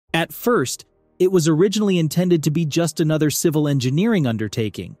At first, it was originally intended to be just another civil engineering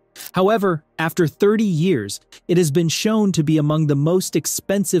undertaking. However, after 30 years, it has been shown to be among the most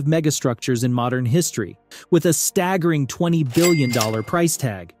expensive megastructures in modern history, with a staggering $20 billion price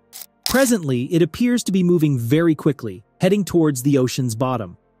tag. Presently, it appears to be moving very quickly, heading towards the ocean's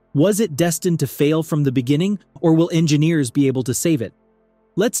bottom. Was it destined to fail from the beginning, or will engineers be able to save it?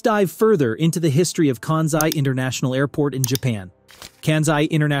 Let's dive further into the history of Kansai International Airport in Japan. Kansai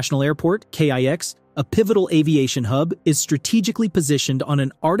International Airport, KIX, a pivotal aviation hub, is strategically positioned on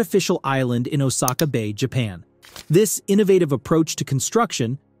an artificial island in Osaka Bay, Japan. This innovative approach to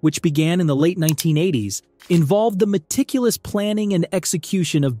construction, which began in the late 1980s, involved the meticulous planning and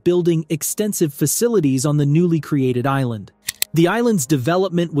execution of building extensive facilities on the newly created island. The island's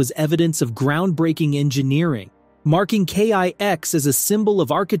development was evidence of groundbreaking engineering, marking KIX as a symbol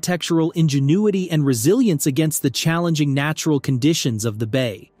of architectural ingenuity and resilience against the challenging natural conditions of the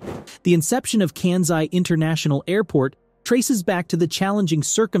bay. The inception of Kansai International Airport traces back to the challenging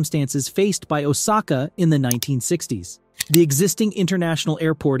circumstances faced by Osaka in the 1960s. The existing international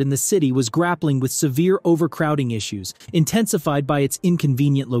airport in the city was grappling with severe overcrowding issues, intensified by its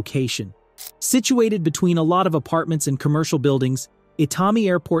inconvenient location. Situated between a lot of apartments and commercial buildings, Itami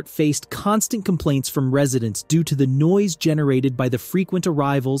Airport faced constant complaints from residents due to the noise generated by the frequent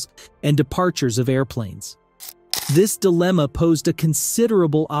arrivals and departures of airplanes. This dilemma posed a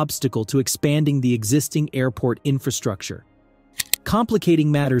considerable obstacle to expanding the existing airport infrastructure.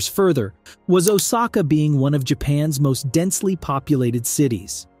 Complicating matters further was Osaka being one of Japan's most densely populated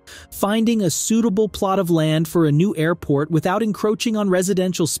cities. Finding a suitable plot of land for a new airport without encroaching on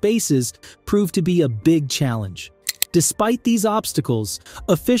residential spaces proved to be a big challenge. Despite these obstacles,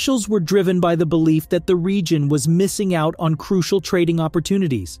 officials were driven by the belief that the region was missing out on crucial trading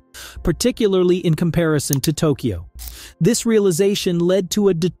opportunities, particularly in comparison to Tokyo. This realization led to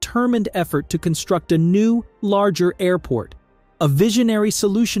a determined effort to construct a new, larger airport. A visionary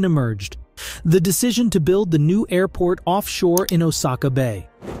solution emerged: the decision to build the new airport offshore in Osaka Bay.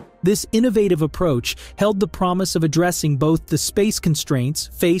 This innovative approach held the promise of addressing both the space constraints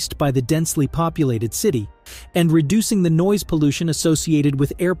faced by the densely populated city and reducing the noise pollution associated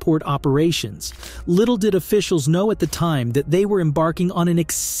with airport operations. Little did officials know at the time that they were embarking on an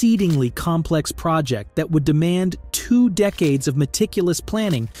exceedingly complex project that would demand 2 decades of meticulous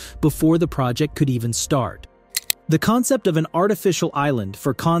planning before the project could even start. The concept of an artificial island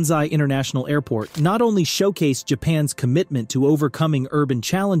for Kansai International Airport not only showcased Japan's commitment to overcoming urban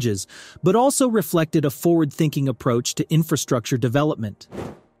challenges, but also reflected a forward-thinking approach to infrastructure development.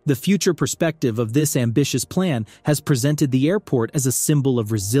 The future perspective of this ambitious plan has presented the airport as a symbol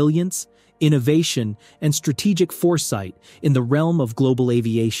of resilience, innovation, and strategic foresight in the realm of global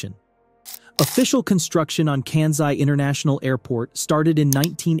aviation. Official construction on Kansai International Airport started in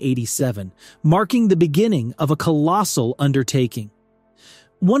 1987, marking the beginning of a colossal undertaking.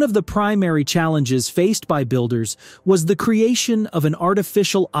 One of the primary challenges faced by builders was the creation of an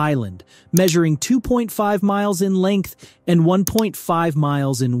artificial island measuring 2.5 miles in length and 1.5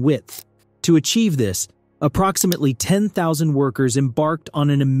 miles in width. To achieve this, approximately 10,000 workers embarked on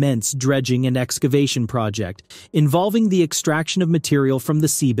an immense dredging and excavation project involving the extraction of material from the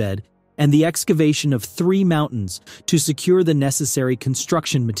seabed and the excavation of 3 mountains to secure the necessary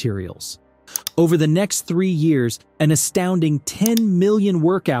construction materials. Over the next 3 years, an astounding 10 million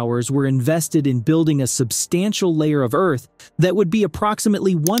work hours were invested in building a substantial layer of earth that would be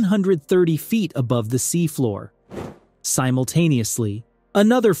approximately 130 feet above the seafloor. Simultaneously,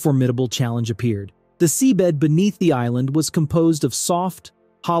 another formidable challenge appeared. The seabed beneath the island was composed of soft,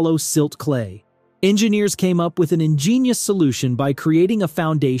 hollow silt clay. Engineers came up with an ingenious solution by creating a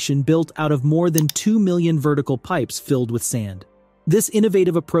foundation built out of more than 2 million vertical pipes filled with sand. This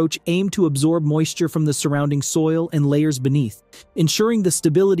innovative approach aimed to absorb moisture from the surrounding soil and layers beneath, ensuring the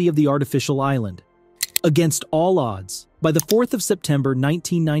stability of the artificial island. Against all odds, by the 4th of September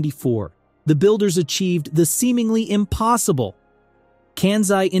 1994, the builders achieved the seemingly impossible.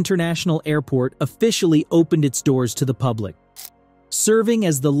 Kansai International Airport officially opened its doors to the public. Serving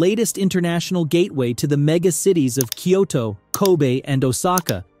as the latest international gateway to the mega-cities of Kyoto, Kobe, and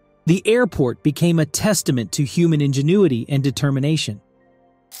Osaka, the airport became a testament to human ingenuity and determination.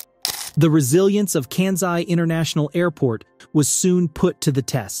 The resilience of Kansai International Airport was soon put to the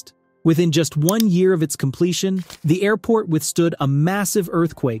test. Within just 1 year of its completion, the airport withstood a massive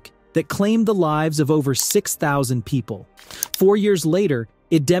earthquake that claimed the lives of over 6,000 people. 4 years later,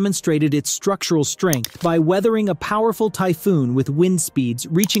 it demonstrated its structural strength by weathering a powerful typhoon with wind speeds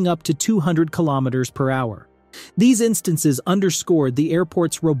reaching up to 200 kilometers per hour. These instances underscored the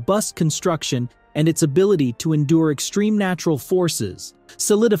airport's robust construction and its ability to endure extreme natural forces,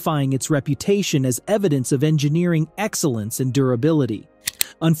 solidifying its reputation as evidence of engineering excellence and durability.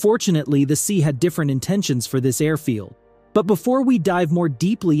 Unfortunately, the sea had different intentions for this airfield. But before we dive more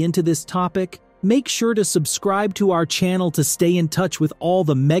deeply into this topic, make sure to subscribe to our channel to stay in touch with all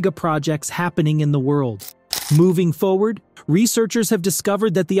the mega projects happening in the world. Moving forward, researchers have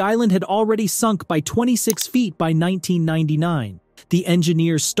discovered that the island had already sunk by 26 feet by 1999. The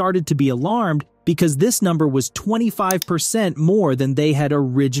engineers started to be alarmed because this number was 25% more than they had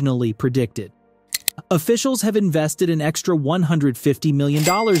originally predicted. Officials have invested an extra $150 million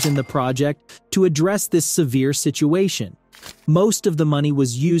in the project to address this severe situation. Most of the money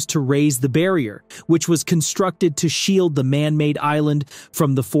was used to raise the barrier, which was constructed to shield the man-made island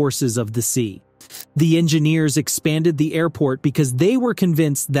from the forces of the sea. The engineers expanded the airport because they were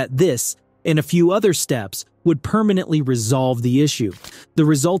convinced that this, and a few other steps, would permanently resolve the issue. The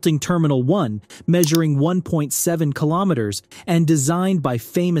resulting Terminal 1, measuring 1.7 kilometers and designed by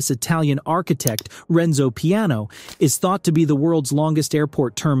famous Italian architect Renzo Piano, is thought to be the world's longest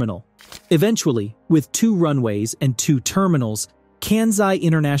airport terminal. Eventually, with 2 runways and 2 terminals, Kansai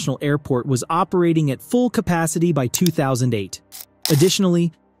International Airport was operating at full capacity by 2008.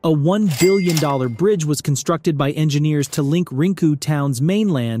 Additionally, a $1 billion bridge was constructed by engineers to link Rinku town's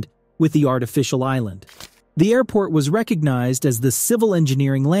mainland with the artificial island. The airport was recognized as the civil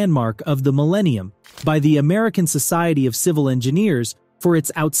engineering landmark of the millennium by the American Society of Civil Engineers for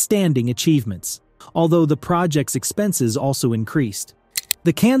its outstanding achievements, although the project's expenses also increased.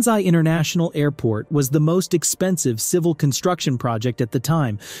 The Kansai International Airport was the most expensive civil construction project at the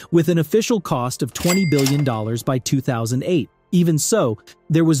time, with an official cost of $20 billion by 2008. Even so,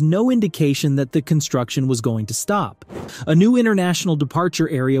 there was no indication that the construction was going to stop. A new international departure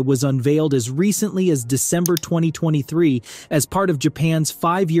area was unveiled as recently as December 2023 as part of Japan's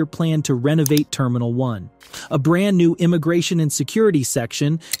 5-year plan to renovate Terminal 1. A brand new immigration and security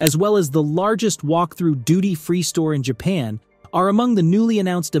section, as well as the largest walk-through duty-free store in Japan, are among the newly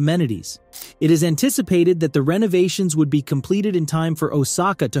announced amenities. It is anticipated that the renovations would be completed in time for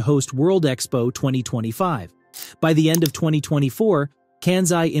Osaka to host World Expo 2025. By the end of 2024,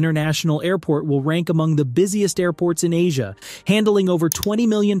 Kansai International Airport will rank among the busiest airports in Asia, handling over 20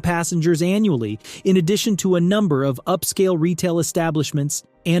 million passengers annually, in addition to a number of upscale retail establishments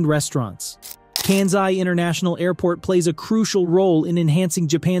and restaurants. Kansai International Airport plays a crucial role in enhancing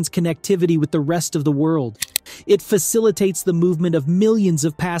Japan's connectivity with the rest of the world. It facilitates the movement of millions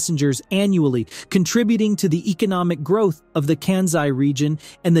of passengers annually, contributing to the economic growth of the Kansai region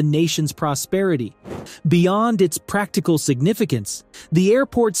and the nation's prosperity. Beyond its practical significance, the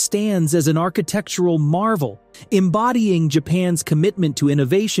airport stands as an architectural marvel, embodying Japan's commitment to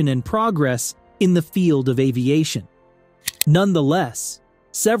innovation and progress in the field of aviation. Nonetheless,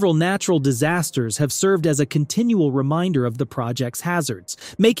 several natural disasters have served as a continual reminder of the project's hazards,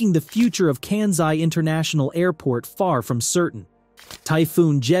 making the future of Kansai International Airport far from certain.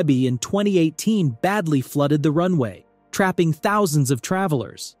 Typhoon Jebi in 2018 badly flooded the runway, trapping thousands of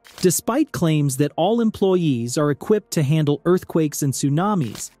travelers. Despite claims that all employees are equipped to handle earthquakes and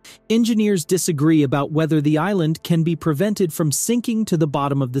tsunamis, engineers disagree about whether the island can be prevented from sinking to the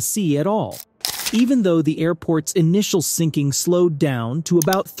bottom of the sea at all. Even though the airport's initial sinking slowed down to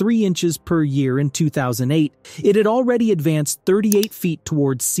about 3 inches per year in 2008, it had already advanced 38 feet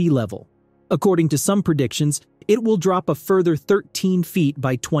towards sea level. According to some predictions, it will drop a further 13 feet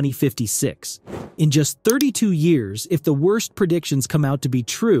by 2056. In just 32 years, if the worst predictions come out to be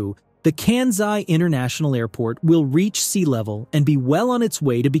true, the Kansai International Airport will reach sea level and be well on its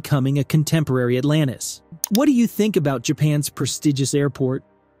way to becoming a contemporary Atlantis. What do you think about Japan's prestigious airport?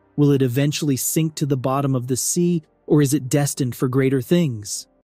 Will it eventually sink to the bottom of the sea, or is it destined for greater things?